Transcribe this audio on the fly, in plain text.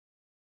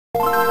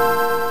Hey,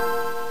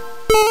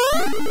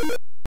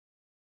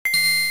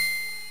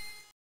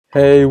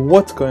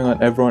 what's going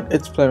on everyone,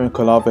 it's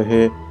Kanto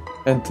here,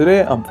 and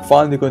today I'm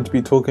finally going to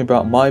be talking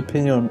about my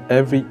opinion on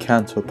every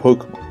Kanto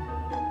Pokemon.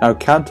 Now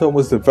Kanto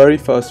was the very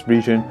first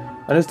region,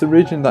 and it's the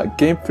region that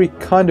Game Freak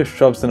kinda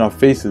shoves in our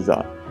faces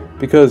at,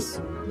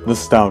 because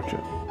nostalgia.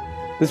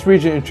 This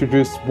region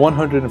introduced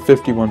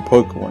 151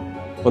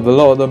 Pokemon, with a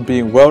lot of them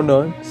being well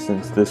known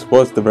since this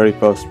was the very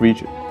first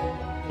region.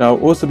 Now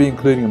I'll also be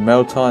including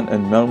Meltan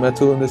and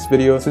Melmetal in this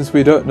video since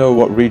we don't know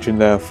what region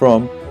they are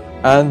from,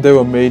 and they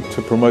were made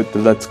to promote the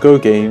Let's Go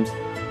games,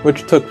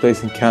 which took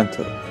place in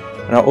Kanto.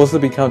 And I'll also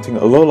be counting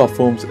Alola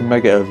forms and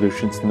Mega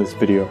Evolutions in this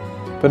video,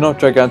 but not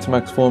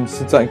Gigantamax forms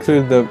since I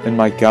included them in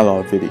my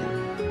Galar video.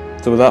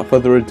 So without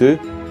further ado,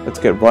 let's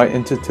get right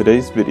into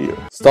today's video.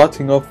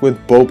 Starting off with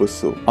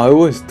Bulbasaur. I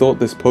always thought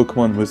this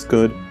Pokemon was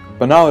good,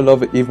 but now I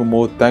love it even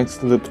more thanks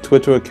to the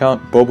Twitter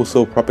account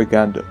Bulbasaur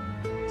Propaganda.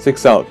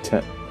 6 out of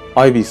 10.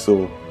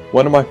 Ivysaur,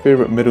 one of my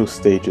favourite middle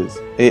stages,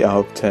 8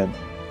 out of 10.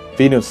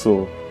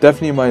 Venusaur,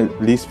 definitely my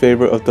least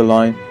favourite of the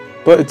line,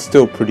 but it's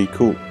still pretty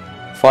cool,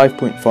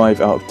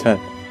 5.5 out of 10.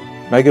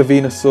 Mega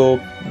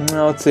Venusaur,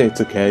 I'd say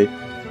it's okay,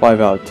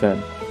 5 out of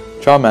 10.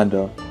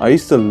 Charmander, I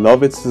used to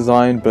love its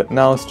design, but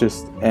now it's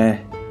just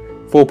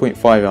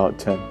 4.5 out of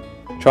 10.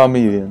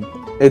 Charmeleon,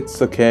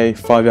 it's okay,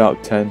 5 out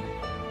of 10.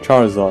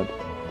 Charizard,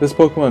 this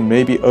Pokemon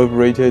may be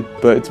overrated,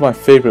 but it's my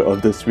favourite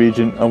of this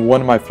region and one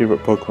of my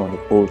favourite Pokemon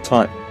of all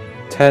time,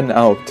 10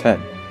 out of 10.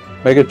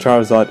 Mega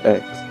Charizard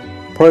X,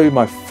 probably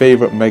my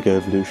favourite Mega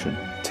Evolution,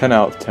 10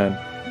 out of 10.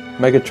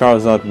 Mega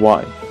Charizard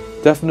Y,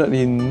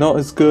 definitely not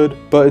as good,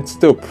 but it's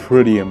still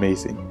pretty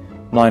amazing,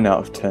 9 out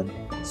of 10.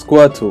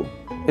 Squirtle,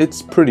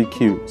 it's pretty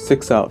cute,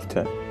 6 out of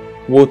 10.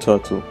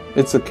 Wartortle,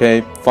 it's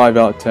okay, 5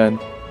 out of 10.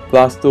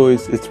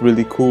 Blastoise, it's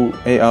really cool,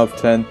 8 out of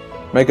 10.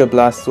 Mega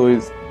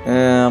Blastoise,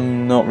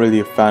 I'm not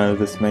really a fan of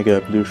this Mega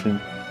Evolution,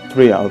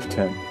 3 out of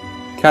 10.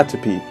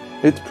 Caterpie,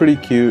 it's pretty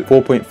cute,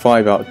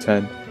 4.5 out of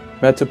 10.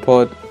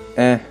 Metapod,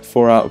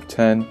 4 out of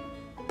 10.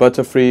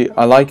 Butterfree,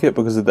 I like it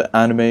because of the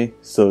anime,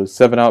 so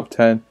 7 out of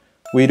 10.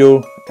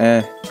 Weedle,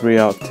 3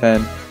 out of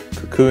 10.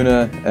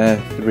 Kakuna,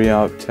 3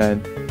 out of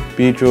 10.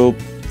 Beedrill,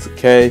 it's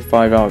okay,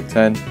 5 out of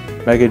 10.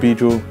 Mega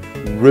Beedrill,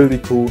 really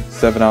cool,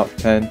 7 out of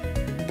 10.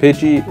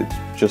 Pidgey, it's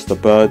just a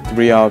bird,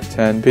 3 out of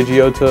 10.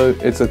 Pidgeotto,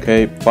 it's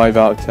okay, 5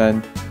 out of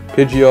 10.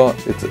 Pidgeot,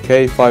 it's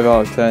okay, 5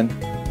 out of 10.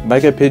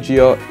 Mega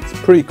Pidgeot, it's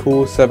pretty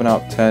cool, 7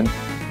 out of 10.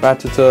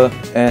 Rattata,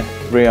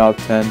 3 out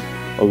of 10.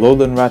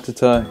 Alolan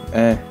Rattata,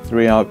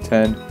 3 out of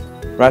 10.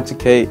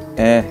 Raticate,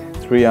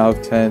 3 out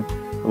of 10.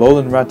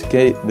 Alolan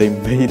Raticate, they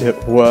made it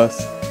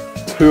worse,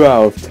 2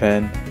 out of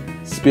 10.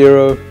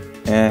 Spearow,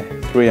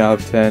 3 out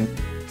of 10.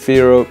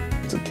 Fearow,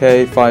 it's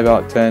okay, 5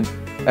 out of 10.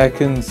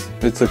 Ekans,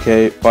 it's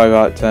okay, 5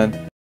 out of 10.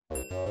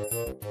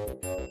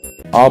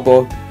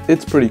 Arbok,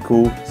 it's pretty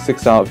cool,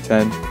 6 out of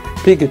 10.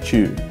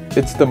 Pikachu,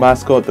 it's the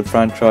mascot of the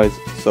franchise,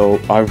 so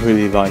I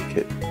really like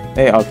it,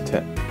 8 out of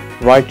 10.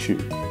 Raichu,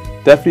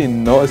 definitely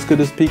not as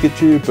good as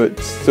Pikachu, but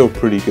still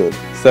pretty good,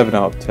 7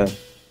 out of 10.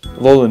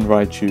 Alolan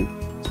Raichu,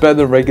 it's better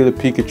than regular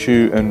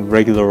Pikachu and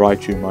regular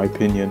Raichu in my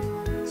opinion,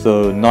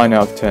 so 9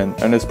 out of 10,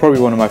 and it's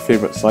probably one of my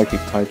favourite psychic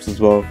types as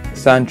well.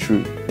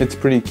 Sandshrew, it's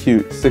pretty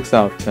cute, 6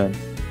 out of 10.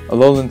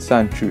 Alolan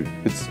Sandshrew,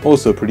 it's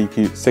also pretty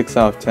cute, 6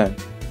 out of 10.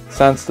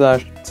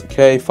 Sandslash, it's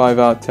okay, 5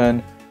 out of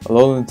 10.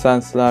 Alolan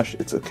Sandslash,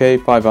 it's okay,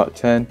 5 out of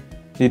 10.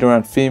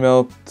 Nidoran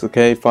Female, it's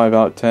okay, 5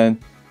 out of 10.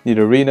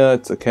 Nidorina,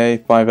 it's okay,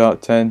 5 out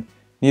of 10.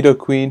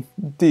 Nidoqueen,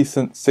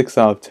 decent, 6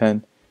 out of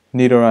 10.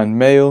 Nidoran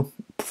Male,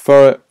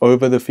 prefer it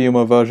over the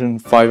female version,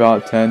 5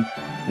 out of 10.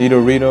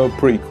 Nidorino,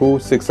 pretty cool,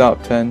 6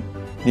 out of 10.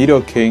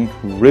 Nidoking,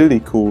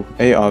 really cool,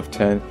 8 out of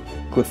 10.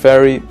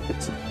 Clefairy,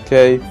 it's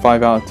okay,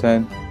 5 out of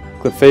 10.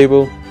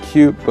 Clefable,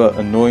 cute but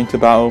annoying to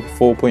battle,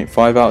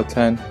 4.5 out of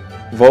 10.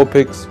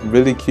 Vulpix,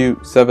 really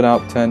cute, 7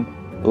 out of 10.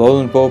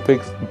 Alolan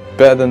Vulpix,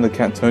 better than the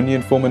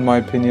Cantonian form in my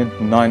opinion,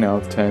 9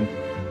 out of 10.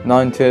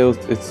 Ninetales,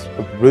 it's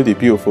a really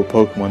beautiful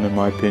Pokemon in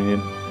my opinion,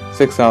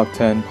 6 out of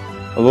 10.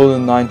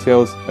 Alolan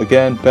Ninetales,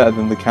 again better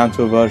than the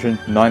Kanto version,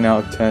 9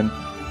 out of 10.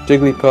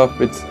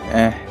 Jigglypuff, it's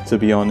to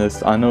be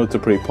honest. I know it's a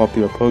pretty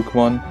popular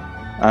Pokemon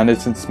and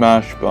it's in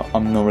Smash, but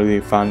I'm not really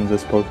a fan of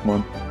this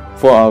Pokemon,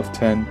 4 out of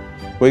 10.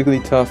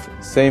 Wigglytuff,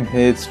 same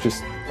here, it's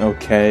just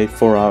okay,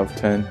 4 out of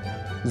 10.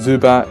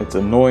 Zubat, it's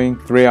annoying,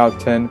 3 out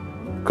of 10.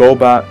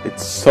 Golbat,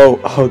 it's so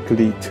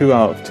ugly, 2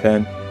 out of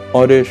 10.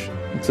 Oddish,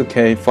 it's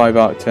okay, 5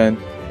 out of 10.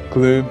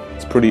 Gloom,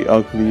 it's pretty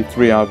ugly,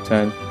 3 out of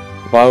 10.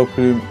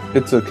 Vileplume,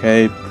 it's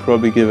okay,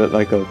 probably give it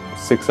like a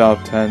 6 out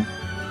of 10.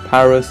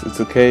 Paras, it's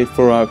okay,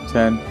 4 out of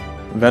 10.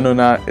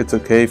 Venonat, it's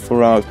okay,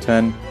 4 out of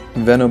 10.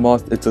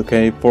 Venomoth, it's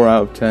okay, 4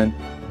 out of 10.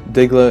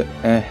 Diglett,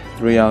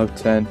 3 out of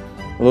 10.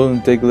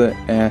 Alolan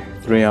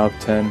Diglett, 3 out of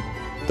 10.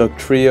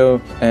 Dugtrio,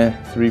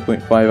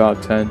 3.5 out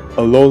of 10.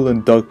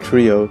 Alolan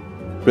Dugtrio,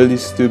 really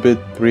stupid,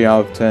 3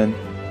 out of 10.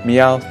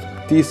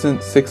 Meowth,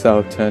 decent, 6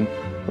 out of 10.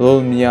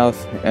 Alolan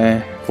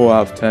Meowth, 4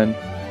 out of 10.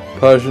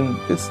 Persian,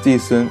 it's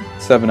decent,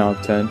 7 out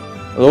of 10.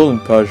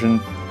 Alolan Persian,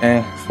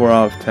 4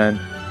 out of 10.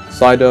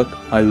 Psyduck,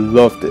 I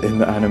loved it in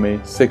the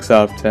anime, 6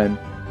 out of 10.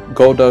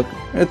 Golduck,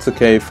 it's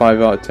okay,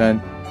 5 out of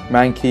 10.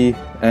 Mankey,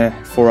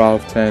 4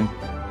 out of 10.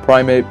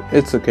 Primeape,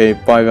 it's okay,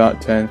 5 out of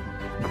 10.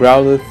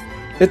 Growlithe,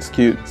 it's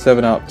cute,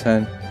 7 out of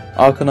 10.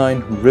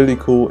 Arcanine, really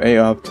cool, 8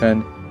 out of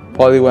 10.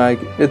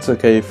 Poliwag, it's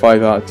okay,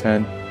 5 out of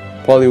 10.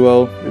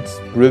 Poliwell, it's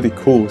really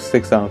cool,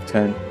 6 out of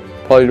 10.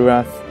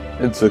 Poliwrath,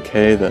 it's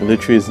okay, that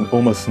literally is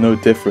almost no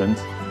difference,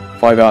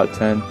 5 out of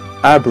 10.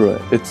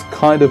 Abra, it's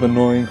kind of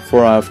annoying,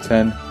 4 out of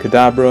 10.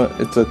 Kadabra,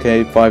 it's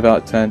okay, 5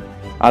 out of 10.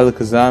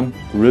 Alakazam,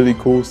 really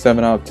cool,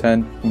 7 out of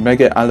 10.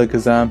 Mega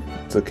Alakazam,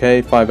 it's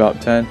okay, 5 out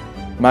of 10.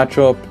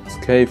 Machop, it's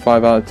okay,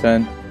 5 out of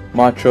 10.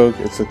 Machoke,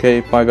 it's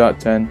okay, 5 out of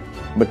 10.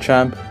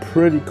 Machamp,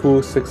 pretty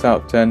cool, 6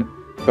 out of 10.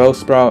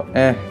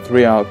 Bellsprout,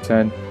 3 out of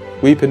 10.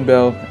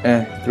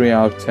 Weepinbell, 3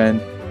 out of 10.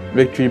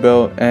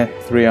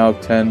 Victreebel, 3 out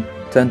of 10.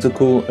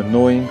 Tentacool,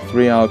 annoying,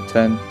 3 out of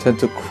 10.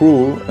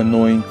 Tentacruel,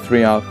 annoying,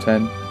 3 out of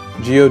 10.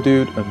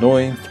 Geodude,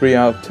 annoying, 3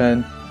 out of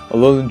 10.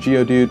 Alolan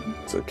Geodude,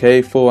 it's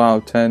okay, 4 out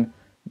of 10.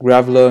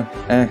 Graveler,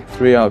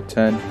 3 out of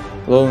 10.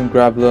 Alolan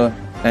Graveler,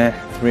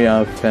 3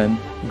 out of 10.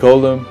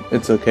 Golem,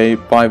 it's okay,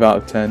 5 out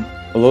of 10.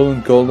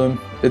 Alolan Golem,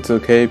 it's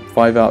okay,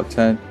 5 out of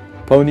 10.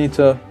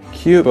 Ponyta,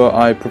 cute, but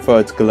I prefer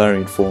its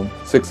Galarian form,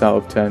 6 out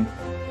of 10.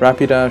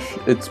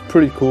 Rapidash, it's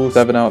pretty cool,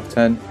 7 out of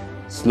 10.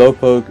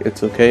 Slowpoke,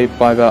 it's okay,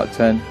 5 out of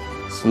 10.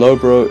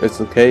 Slowbro,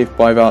 it's okay,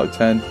 5 out of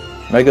 10.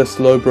 Mega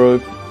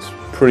Slowbro, it's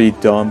pretty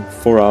dumb,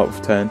 4 out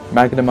of 10.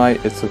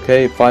 Magnemite, it's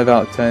okay, 5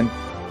 out of 10.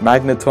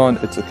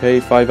 Magneton, it's okay,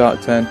 5 out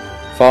of 10.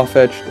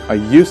 Farfetch'd, I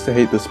used to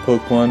hate this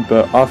Pokemon,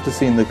 but after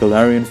seeing the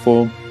Galarian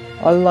form,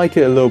 I like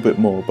it a little bit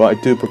more, but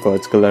I do prefer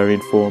its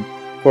Galarian form,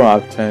 4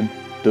 out of 10.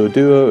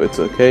 Doduo, it's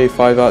okay,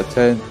 5 out of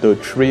 10.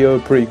 Dotrio,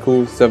 pretty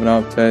cool, 7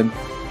 out of 10.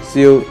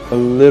 Seal, a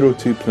little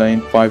too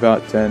plain, 5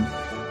 out of 10.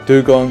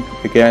 Dugong,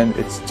 again,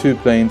 it's too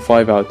plain,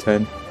 5 out of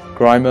 10.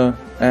 Grimer,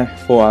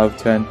 4 out of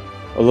 10.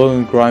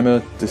 Alolan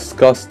Grimer,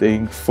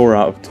 disgusting, 4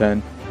 out of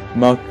 10.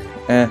 Muck,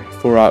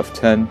 4 out of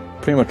 10.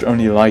 Pretty much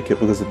only like it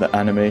because of the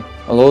anime.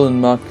 Alolan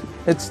Muck,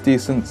 it's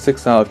decent,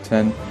 6 out of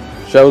 10.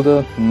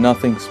 Shelder,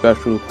 nothing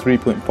special,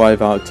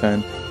 3.5 out of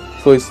 10.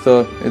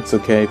 Cloyster, it's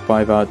okay,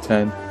 5 out of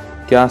 10.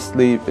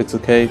 Ghastly, it's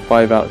okay,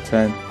 5 out of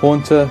 10.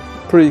 Haunter,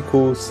 pretty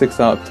cool, 6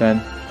 out of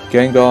 10.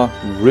 Gengar,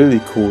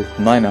 really cool,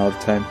 9 out of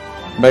 10.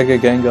 Mega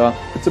Gengar,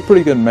 it's a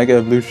pretty good Mega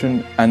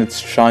Evolution, and its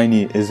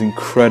shiny is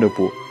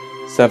incredible,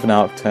 7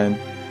 out of 10.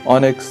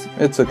 Onix,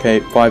 it's okay,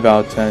 5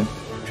 out of 10.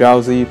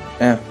 Drowsy,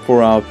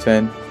 4 out of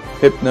 10.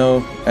 Hypno,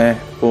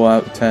 4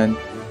 out of 10.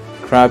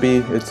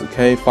 Krabby, it's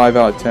okay, 5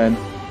 out of 10.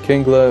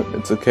 Kingler,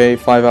 it's okay,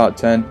 5 out of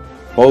 10.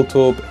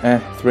 Voltorb,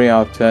 3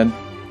 out of 10.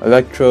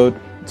 Electrode,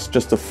 it's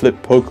just a flip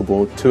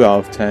Pokeball, 2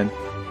 out of 10.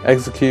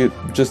 Execute,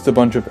 just a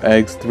bunch of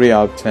eggs, 3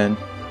 out of 10.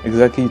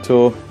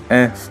 Executor,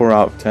 4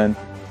 out of 10.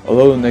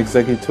 Alolan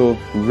Executor,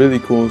 really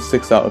cool,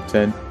 6 out of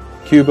 10.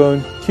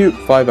 Cubone, cute,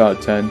 5 out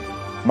of 10.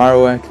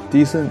 Marowak,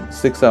 decent,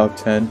 6 out of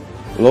 10.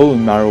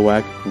 Alolan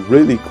Marowak,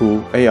 really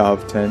cool, 8 out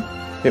of 10.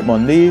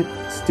 Hitmonlee,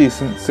 it's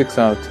decent, 6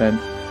 out of 10.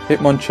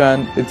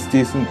 Hitmonchan, it's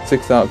decent,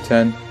 6 out of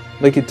 10.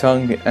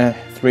 Lickitung,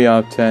 3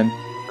 out of 10.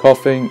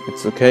 Coughing,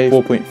 it's okay,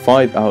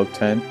 4.5 out of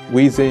 10.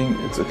 Wheezing,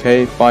 it's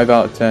okay, 5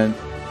 out of 10.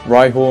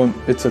 Rhyhorn,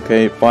 it's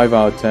okay, 5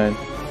 out of 10.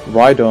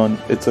 Rhydon,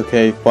 it's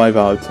okay, 5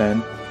 out of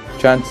 10.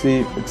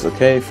 Chansey, it's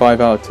okay, 5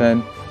 out of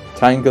 10.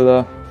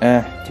 Tangela,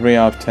 3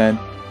 out of 10.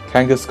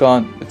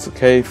 Kangaskhan, it's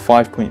okay,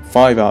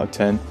 5.5 out of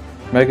 10.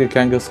 Mega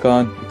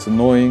Kangaskhan, it's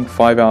annoying,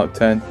 5 out of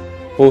 10.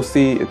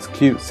 Horsey, it's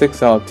cute,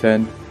 6 out of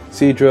 10.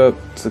 Seadra,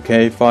 it's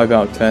okay, 5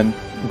 out of 10.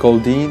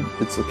 Goldeen,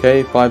 it's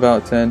okay, 5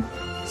 out of 10.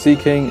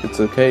 Seaking, it's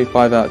okay,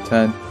 5 out of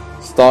 10.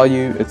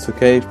 Staryu, it's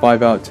okay,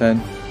 5 out of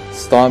 10.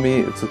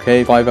 Starmie, it's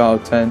okay, 5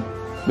 out of 10.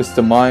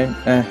 Mr. Mime,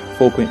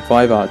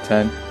 4.5 out of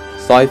 10.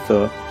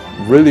 Scyther,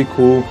 really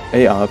cool,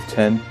 8 out of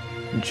 10.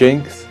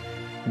 Jinx,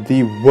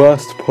 the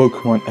worst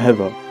Pokemon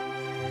ever.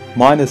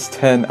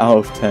 -10 out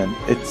of 10.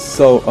 It's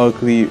so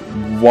ugly,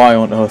 why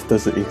on earth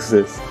does it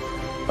exist?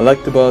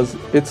 Electabuzz,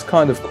 it's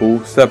kind of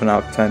cool, 7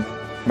 out of 10.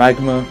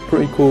 Magma,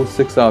 pretty cool,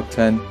 6 out of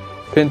 10.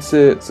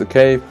 Pinsir, it's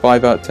okay,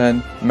 5 out of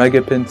 10.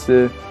 Mega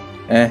Pinsir,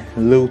 a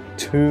little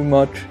too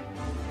much,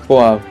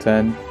 4 out of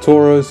 10.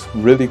 Tauros,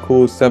 really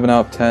cool, 7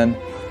 out of 10.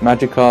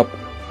 Magikarp,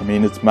 I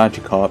mean it's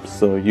Magikarp,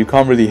 so you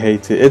can't really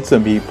hate it, it's a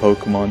meat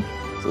Pokemon,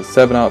 so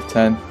 7 out of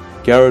 10.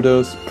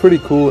 Gyarados, pretty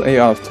cool, 8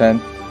 out of 10.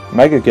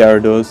 Mega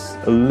Gyarados,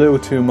 a little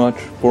too much,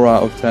 4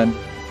 out of 10.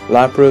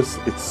 Lapras,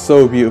 it's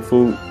so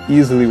beautiful,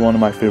 easily one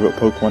of my favorite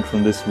Pokemon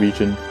from this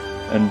region,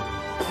 and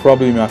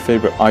probably my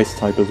favorite ice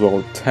type as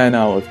well, 10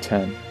 out of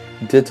 10.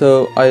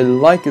 Ditto, I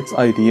like its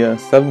idea,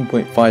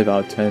 7.5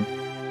 out of 10.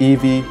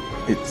 Eevee,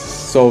 it's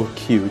so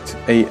cute,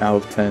 8 out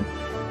of 10.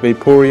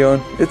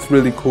 Vaporeon, it's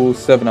really cool,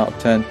 7 out of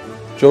 10.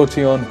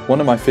 Jolteon, one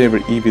of my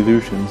favorite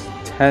evolutions,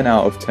 10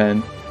 out of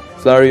 10.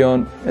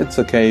 Flareon, it's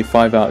okay,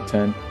 5 out of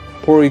 10.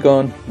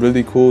 Porygon,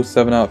 really cool,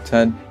 7 out of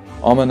 10.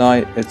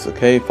 Omanyte, it's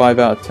okay, 5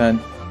 out of 10.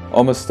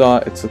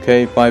 Omastar, it's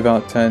okay, 5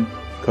 out of 10.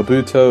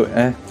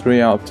 Kabuto,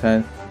 3 out of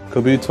 10.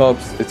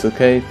 Kabutops, it's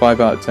okay, 5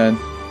 out of 10.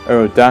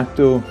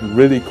 Aerodactyl,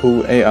 really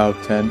cool, 8 out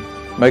of 10.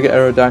 Mega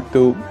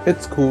Aerodactyl,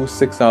 it's cool,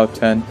 6 out of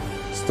 10.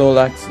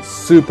 Snorlax,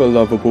 super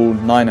lovable,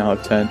 9 out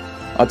of 10.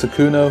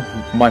 Articuno,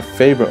 my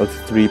favorite of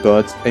the 3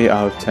 birds, 8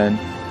 out of 10.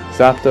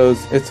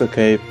 Zapdos, it's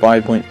okay,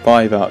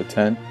 5.5 out of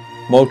 10.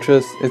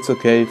 Moltres, it's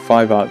okay,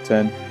 5 out of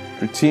 10.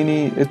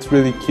 Dratini, it's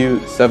really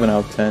cute, 7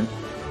 out of 10.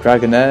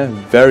 Dragonair,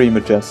 very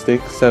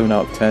majestic, 7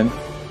 out of 10.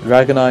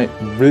 Dragonite,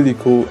 really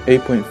cool,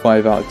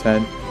 8.5 out of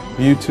 10.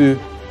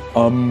 Mewtwo,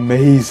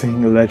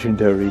 amazing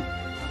legendary,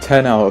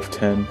 10 out of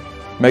 10.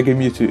 Mega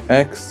Mewtwo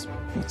X,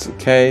 it's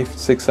okay,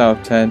 6 out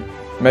of 10.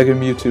 Mega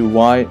Mewtwo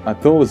Y, I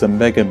thought it was a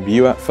Mega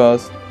Mew at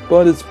first,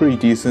 but it's pretty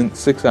decent,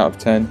 6 out of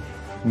 10.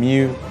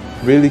 Mew,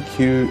 really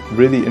cute,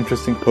 really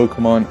interesting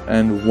Pokemon,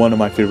 and one of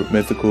my favorite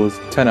mythicals,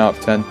 10 out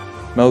of 10.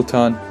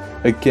 Meltan,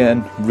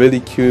 again, really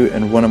cute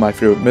and one of my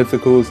favorite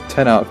mythicals,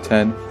 10 out of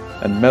 10.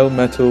 And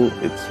Melmetal,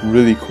 it's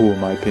really cool in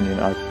my opinion,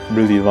 I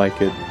really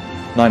like it,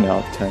 9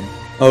 out of 10.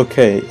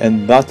 Okay,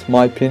 and that's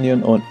my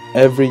opinion on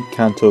every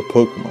Kanto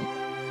Pokemon.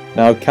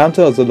 Now,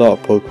 Kanto has a lot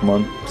of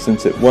Pokemon,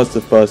 since it was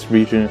the first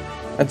region,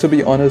 and to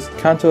be honest,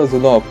 Kanto has a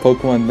lot of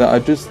Pokemon that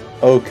are just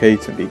okay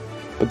to me.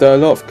 But there are a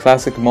lot of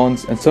classic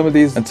mons, and some of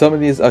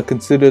these are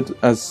considered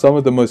as some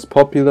of the most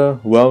popular,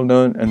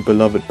 well-known, and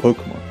beloved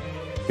Pokemon.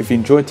 If you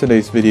enjoyed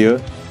today's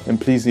video, then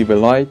please leave a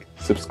like,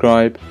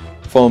 subscribe,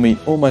 follow me on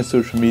all my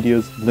social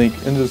medias, link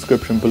in the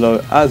description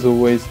below as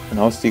always, and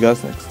I'll see you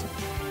guys next time.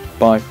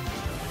 Bye.